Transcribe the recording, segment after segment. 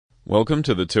Welcome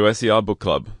to the 2SER Book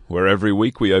Club, where every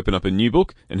week we open up a new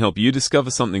book and help you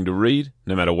discover something to read,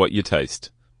 no matter what your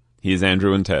taste. Here's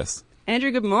Andrew and Tess.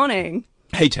 Andrew, good morning.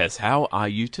 Hey Tess, how are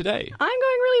you today? I'm going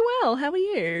really well. How are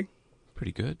you?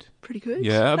 Pretty good. Pretty good?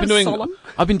 Yeah, I've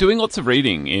been doing lots of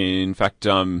reading. In fact,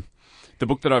 the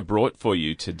book that I brought for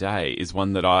you today is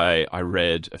one that I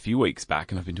read a few weeks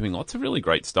back, and I've been doing lots of really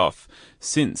great stuff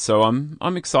since. So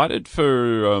I'm excited for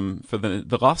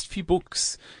the last few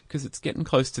books because it's getting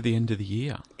close to the end of the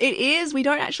year. It is. We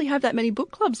don't actually have that many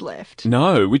book clubs left.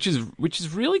 No, which is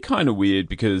really kind of weird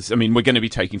because, I mean, we're going to be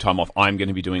taking time off. I'm going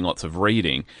to be doing lots of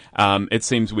reading. It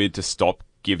seems weird to stop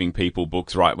giving people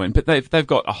books right when, but they've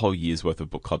got a whole year's worth of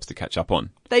book clubs to catch up on.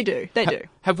 They do.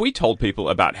 Have we told people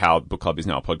about how Book Club is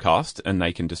now a podcast and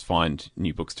they can just find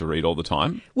new books to read all the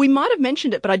time? We might have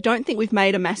mentioned it, but I don't think we've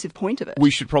made a massive point of it.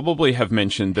 We should probably have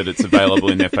mentioned that it's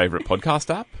available in their favourite podcast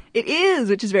app. It is,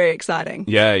 which is very exciting.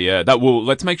 Yeah.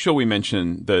 Let's make sure we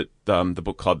mention that the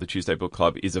book club, the Tuesday Book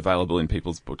Club, is available in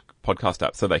people's podcast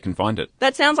apps so they can find it.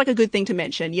 That sounds like a good thing to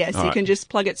mention. Yes, All you right. can just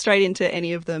plug it straight into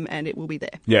any of them and it will be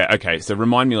there. Yeah, okay. So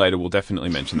remind me later. We'll definitely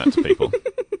mention that to people.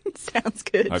 Sounds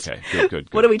good. Okay,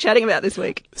 good. What are we chatting about this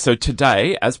week? So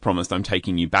today, as promised, I'm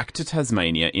taking you back to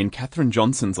Tasmania in Katherine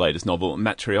Johnson's latest novel,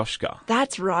 Matryoshka.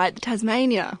 That's right,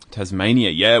 Tasmania. Tasmania,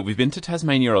 yeah. We've been to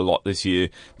Tasmania a lot this year.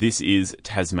 This is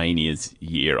Tasmania's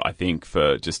year, I think,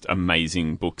 for just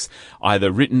amazing books,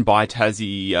 either written by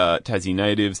Tassie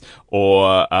natives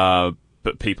or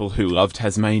but people who love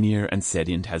Tasmania and set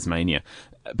in Tasmania.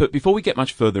 But before we get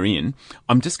much further in,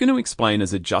 I'm just going to explain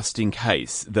as a just in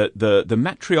case that the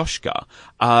Matryoshka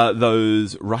are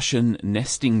those Russian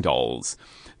nesting dolls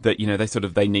that, you know,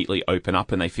 they neatly open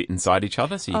up and they fit inside each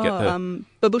other. So you get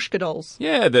babushka dolls.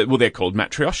 Yeah, they're called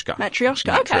Matryoshka.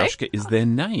 Matryoshka, okay. Matryoshka is their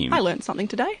name. I learned something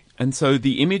today. And so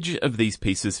the image of these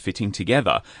pieces fitting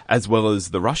together, as well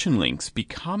as the Russian links,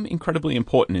 become incredibly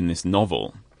important in this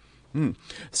novel.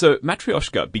 So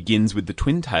Matryoshka begins with the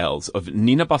twin tales of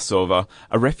Nina Basova,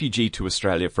 a refugee to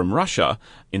Australia from Russia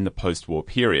in the post-war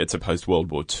period, so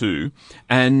post-World War II,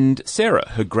 and Sarah,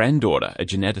 her granddaughter, a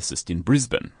geneticist in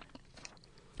Brisbane.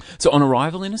 So on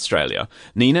arrival in Australia,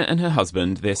 Nina and her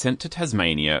husband, they're sent to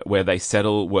Tasmania where they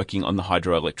settle working on the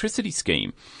hydroelectricity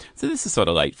scheme. So this is sort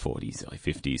of late 40s, early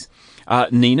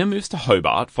 50s. Nina moves to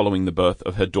Hobart following the birth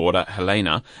of her daughter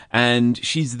Helena, and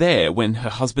she's there when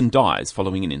her husband dies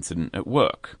following an incident at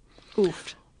work.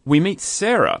 Oof. We meet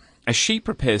Sarah as she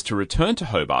prepares to return to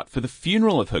Hobart for the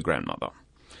funeral of her grandmother.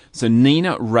 So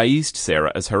Nina raised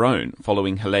Sarah as her own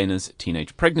following Helena's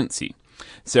teenage pregnancy.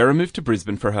 Sarah moved to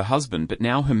Brisbane for her husband, but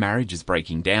now her marriage is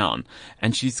breaking down,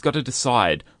 and she's got to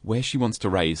decide where she wants to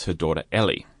raise her daughter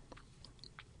Ellie.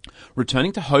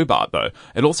 Returning to Hobart, though,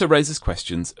 it also raises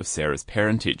questions of Sarah's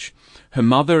parentage. Her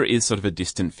mother is sort of a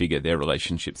distant figure, their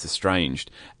relationship's estranged,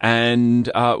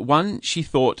 and one she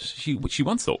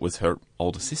once thought was her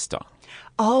older sister.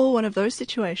 Oh, one of those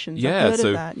situations. Yeah, I've heard so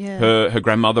of that. Yeah. her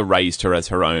grandmother raised her as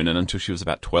her own, and until she was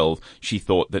about 12, she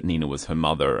thought that Nina was her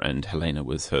mother and Helena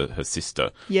was her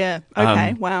sister. Yeah,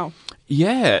 okay, wow.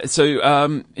 Yeah, so,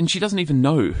 and she doesn't even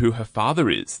know who her father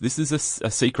is. This is a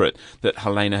secret that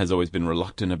Helena has always been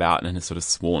reluctant about and has sort of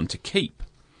sworn to keep.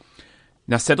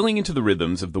 Now, settling into the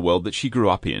rhythms of the world that she grew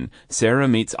up in, Sarah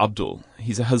meets Abdul.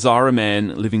 He's a Hazara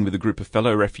man living with a group of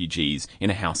fellow refugees in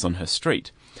a house on her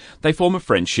street. They form a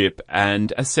friendship,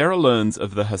 and as Sarah learns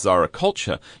of the Hazara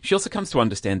culture, she also comes to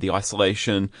understand the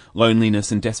isolation,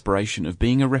 loneliness, and desperation of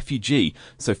being a refugee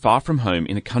so far from home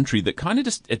in a country that kind of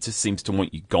just seems to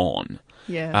want you gone.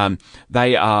 Yeah.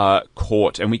 They are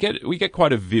caught, and we get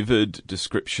quite a vivid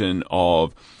description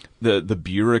of the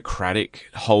bureaucratic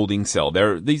holding cell.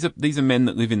 These are men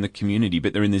that live in the community,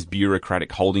 but they're in this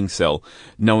bureaucratic holding cell,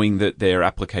 knowing that their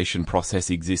application process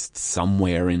exists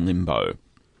somewhere in limbo.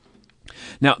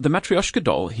 Now, the Matryoshka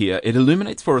doll here, it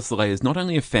illuminates for us the layers not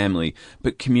only of family,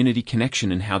 but community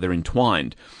connection and how they're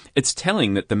entwined. It's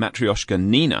telling that the Matryoshka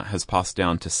Nina has passed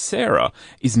down to Sarah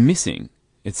is missing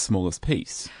its smallest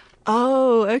piece.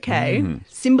 Oh, okay.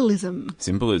 Symbolism,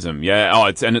 yeah. Oh,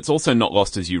 it's also not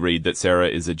lost as you read that Sarah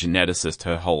is a geneticist.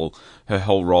 Her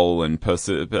whole role and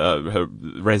her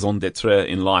raison d'être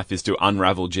in life is to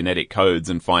unravel genetic codes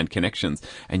and find connections,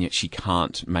 and yet she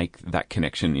can't make that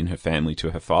connection in her family to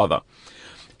her father.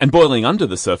 And boiling under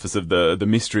the surface of the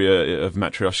mystery of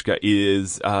Matryoshka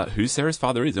is who Sarah's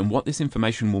father is and what this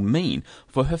information will mean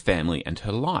for her family and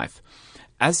her life.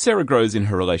 As Sarah grows in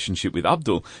her relationship with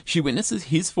Abdul, she witnesses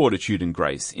his fortitude and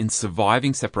grace in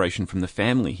surviving separation from the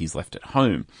family he's left at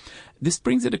home. This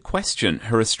brings her to question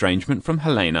her estrangement from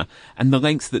Helena and the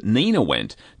lengths that Nina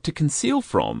went to conceal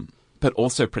from, but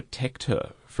also protect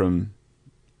her from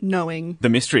knowing The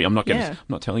mystery. I'm not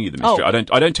telling you the mystery. Oh.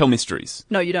 I don't tell mysteries.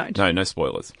 No, you don't. No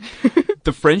spoilers.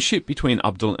 The friendship between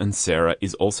Abdul and Sarah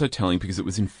is also telling because it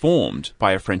was informed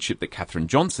by a friendship that Katherine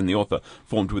Johnson, the author,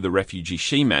 formed with a refugee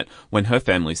she met when her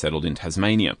family settled in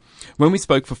Tasmania. When we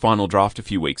spoke for Final Draft a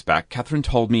few weeks back, Katherine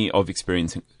told me of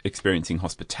experiencing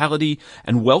hospitality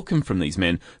and welcome from these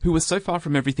men who were so far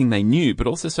from everything they knew, but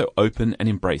also so open and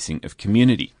embracing of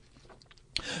community.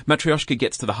 Matryoshka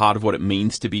gets to the heart of what it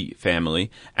means to be family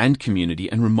and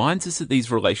community and reminds us that these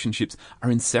relationships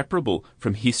are inseparable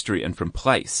from history and from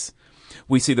place.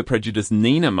 We see the prejudice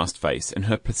Nina must face and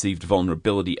her perceived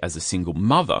vulnerability as a single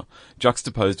mother,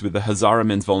 juxtaposed with the Hazara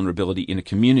men's vulnerability in a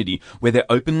community where they're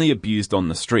openly abused on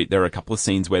the street. There are a couple of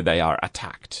scenes where they are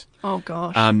attacked. Oh,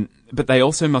 gosh. But they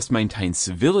also must maintain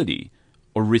civility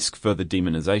or risk further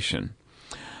demonization.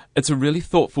 It's a really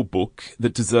thoughtful book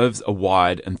that deserves a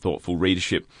wide and thoughtful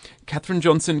readership. Katherine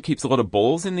Johnson keeps a lot of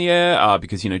balls in the air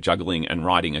because, juggling and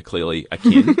writing are clearly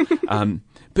akin.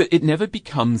 But it never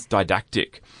becomes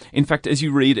didactic. In fact, as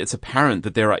you read, it's apparent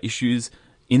that there are issues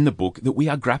in the book that we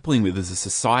are grappling with as a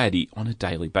society on a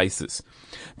daily basis.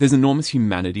 There's enormous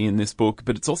humanity in this book,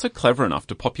 but it's also clever enough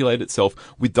to populate itself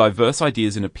with diverse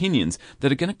ideas and opinions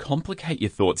that are going to complicate your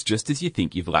thoughts just as you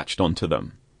think you've latched onto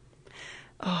them.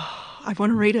 I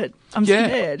want to read it. I'm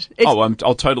scared.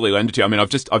 I'll totally lend it to you. I mean, I've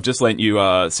just lent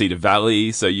you Cedar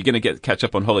Valley, so you're going to catch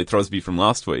up on Holly Throsby from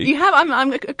last week. You have.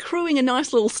 I'm accruing a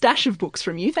nice little stash of books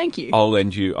from you. Thank you. I'll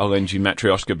lend you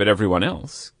Matryoshka, but everyone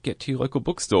else, get to your local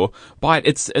bookstore, buy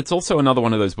it. It's also another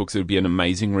one of those books that would be an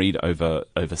amazing read over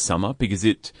summer because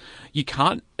you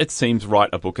can't, it seems, write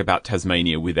a book about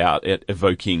Tasmania without it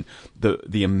evoking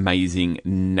the amazing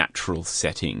natural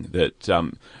setting that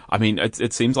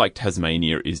it seems like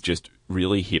Tasmania is just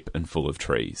really hip and full of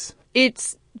trees.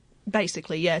 It's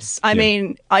basically, yes. I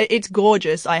mean, it's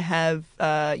gorgeous. I have,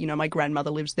 my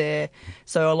grandmother lives there,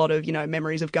 so a lot of,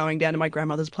 memories of going down to my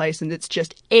grandmother's place, and it's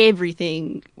just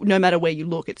everything, no matter where you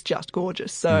look, it's just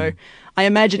gorgeous. So I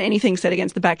imagine anything set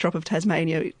against the backdrop of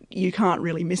Tasmania, you can't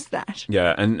really miss that.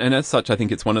 Yeah, and as such, I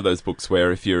think it's one of those books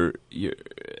where if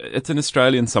it's an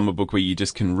Australian summer book where you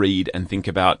just can read and think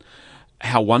about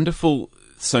how wonderful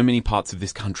so many parts of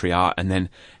this country are, and then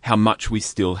how much we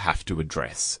still have to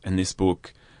address. And this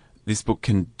book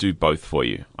can do both for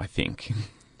you, I think.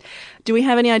 Do we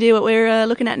have any idea what we're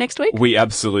looking at next week? We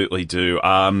absolutely do.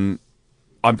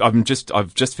 I've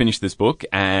just finished this book,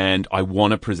 and I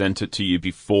want to present it to you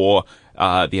before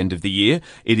the end of the year.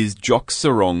 It is Jock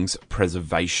Serong's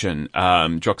Preservation.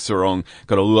 Jock Serong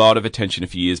got a lot of attention a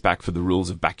few years back for the rules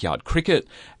of backyard cricket,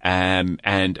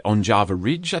 and On Java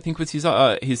Ridge, I think, was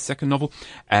his second novel.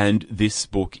 And this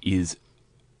book is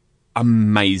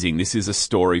amazing. This is a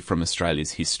story from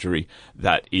Australia's history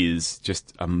that is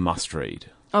just a must-read.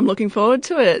 I'm looking forward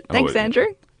to it. Thanks, Andrew.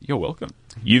 You're welcome.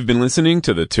 You've been listening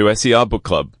to the 2SER Book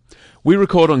Club. We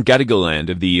record on Gadigal land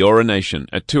of the Eora Nation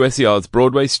at 2SER's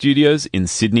Broadway studios in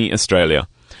Sydney, Australia.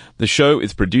 The show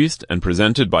is produced and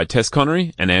presented by Tess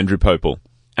Connery and Andrew Popel.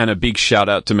 And a big shout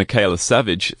out to Michaela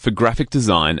Savage for graphic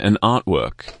design and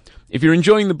artwork. If you're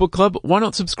enjoying the book club, why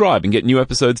not subscribe and get new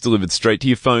episodes delivered straight to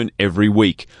your phone every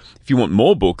week? If you want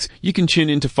more books, you can tune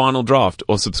into Final Draft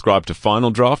or subscribe to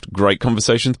Final Draft Great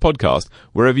Conversations podcast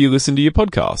wherever you listen to your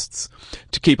podcasts.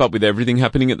 To keep up with everything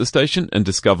happening at the station and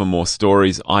discover more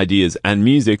stories, ideas and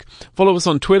music, follow us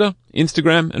on Twitter,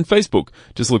 Instagram and Facebook.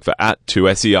 Just look for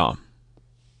 @2SER.